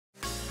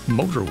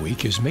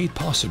MotorWeek is made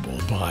possible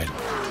by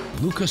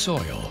Lucas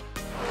Oil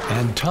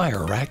and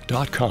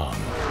TireRack.com.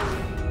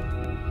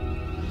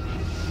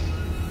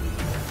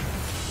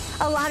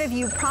 A lot of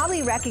you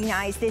probably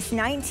recognize this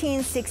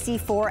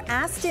 1964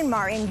 Aston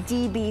Martin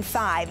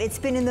DB5. It's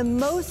been in the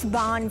most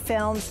Bond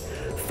films,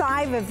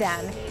 5 of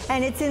them,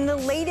 and it's in the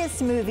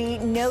latest movie,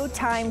 No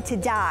Time to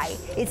Die.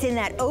 It's in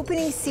that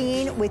opening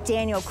scene with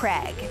Daniel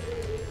Craig.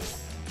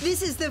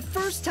 This is the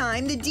first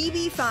time the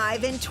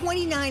DB5 and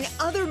 29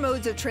 other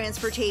modes of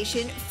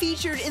transportation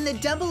featured in the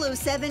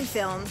 007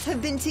 films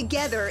have been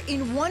together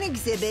in one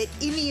exhibit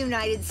in the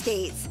United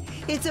States.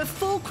 It's a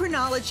full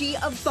chronology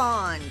of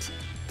Bond.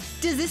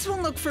 Does this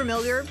one look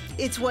familiar?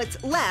 It's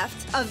what's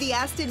left of the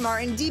Aston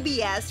Martin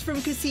DBS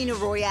from Casino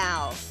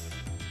Royale.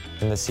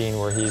 In the scene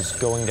where he's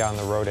going down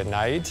the road at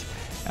night,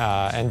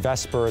 and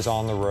Vesper is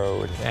on the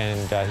road,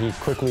 and he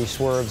quickly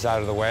swerves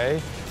out of the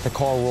way. The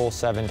car rolls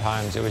 7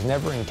 times. It was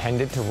never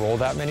intended to roll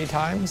that many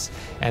times,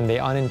 and they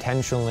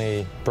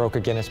unintentionally broke a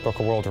Guinness Book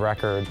of World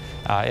Record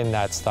in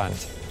that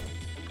stunt.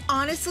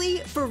 Honestly,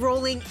 for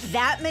rolling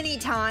that many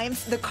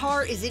times, the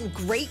car is in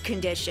great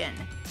condition.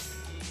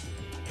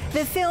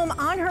 The film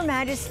On Her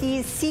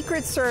Majesty's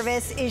Secret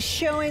Service is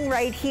showing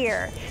right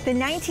here. The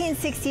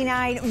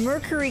 1969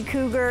 Mercury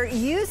Cougar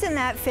used in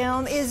that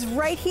film is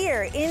right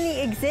here in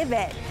the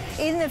exhibit.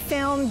 In the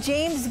film,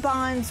 James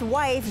Bond's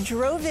wife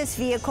drove this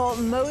vehicle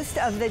most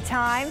of the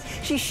time.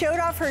 She showed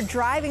off her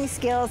driving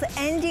skills,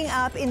 ending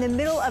up in the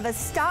middle of a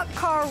stock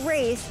car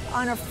race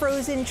on a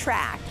frozen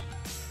track.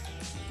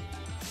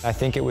 I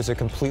think it was a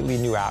completely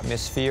new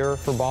atmosphere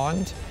for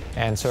Bond,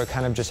 and so it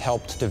kind of just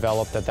helped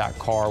develop that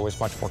car was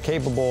much more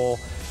capable.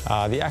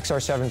 The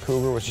XR7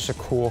 Cougar was just a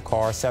cool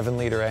car,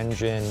 7-liter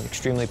engine,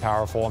 extremely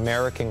powerful,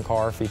 American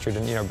car featured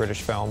in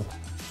British film.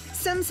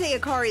 Some say a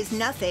car is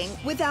nothing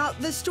without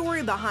the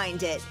story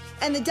behind it,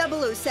 and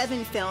the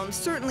 007 films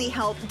certainly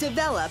helped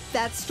develop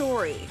that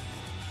story.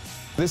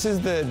 This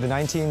is the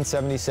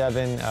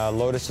 1977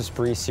 Lotus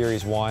Esprit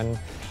Series 1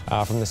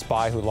 from The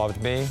Spy Who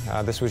Loved Me.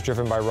 This was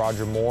driven by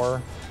Roger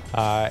Moore,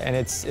 and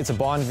it's a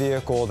Bond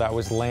vehicle that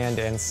was land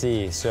and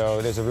sea.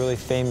 So there's a really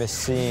famous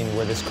scene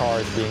where this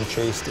car is being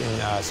chased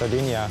in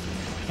Sardinia,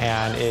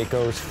 and it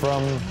goes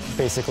from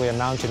basically a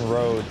mountain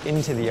road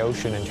into the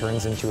ocean and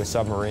turns into a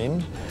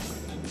submarine.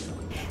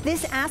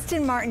 This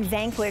Aston Martin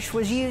Vanquish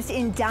was used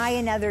in Die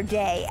Another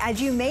Day.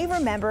 As you may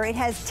remember, it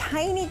has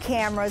tiny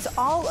cameras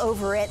all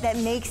over it that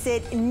makes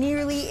it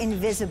nearly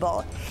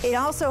invisible. It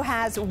also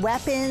has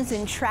weapons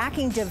and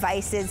tracking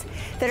devices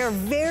that are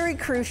very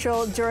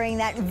crucial during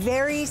that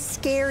very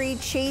scary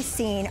chase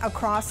scene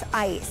across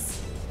ice.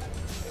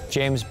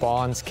 James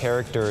Bond's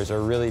characters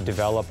are really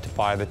developed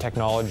by the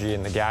technology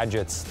and the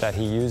gadgets that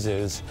he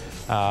uses,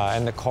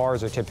 and the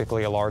cars are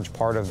typically a large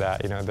part of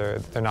that.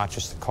 They're not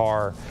just a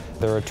car,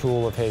 they're a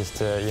tool of his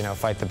to,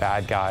 fight the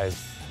bad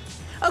guys.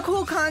 A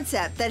cool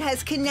concept that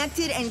has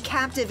connected and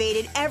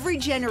captivated every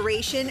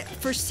generation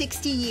for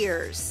 60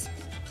 years.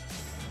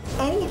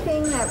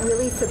 Anything that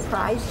really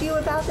surprised you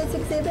about this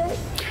exhibit?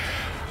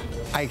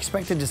 I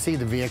expected to see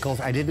the vehicles.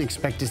 I didn't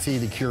expect to see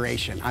the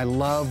curation. I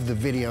love the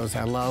videos.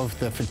 I love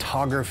the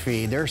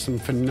photography. There are some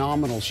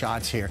phenomenal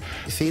shots here.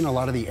 Seeing a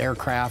lot of the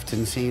aircraft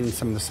and seeing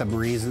some of the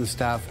submarines and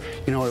stuff,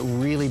 it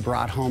really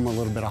brought home a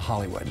little bit of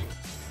Hollywood.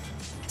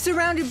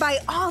 Surrounded by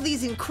all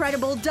these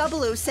incredible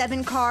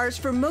 007 cars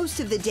for most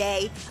of the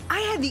day,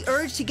 I had the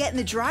urge to get in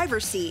the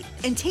driver's seat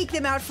and take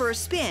them out for a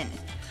spin.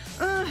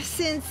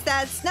 Since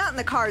that's not in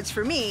the cards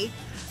for me,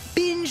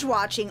 binge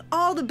watching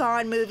all the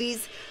Bond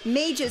movies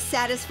may just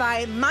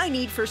satisfy my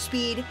need for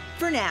speed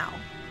for now.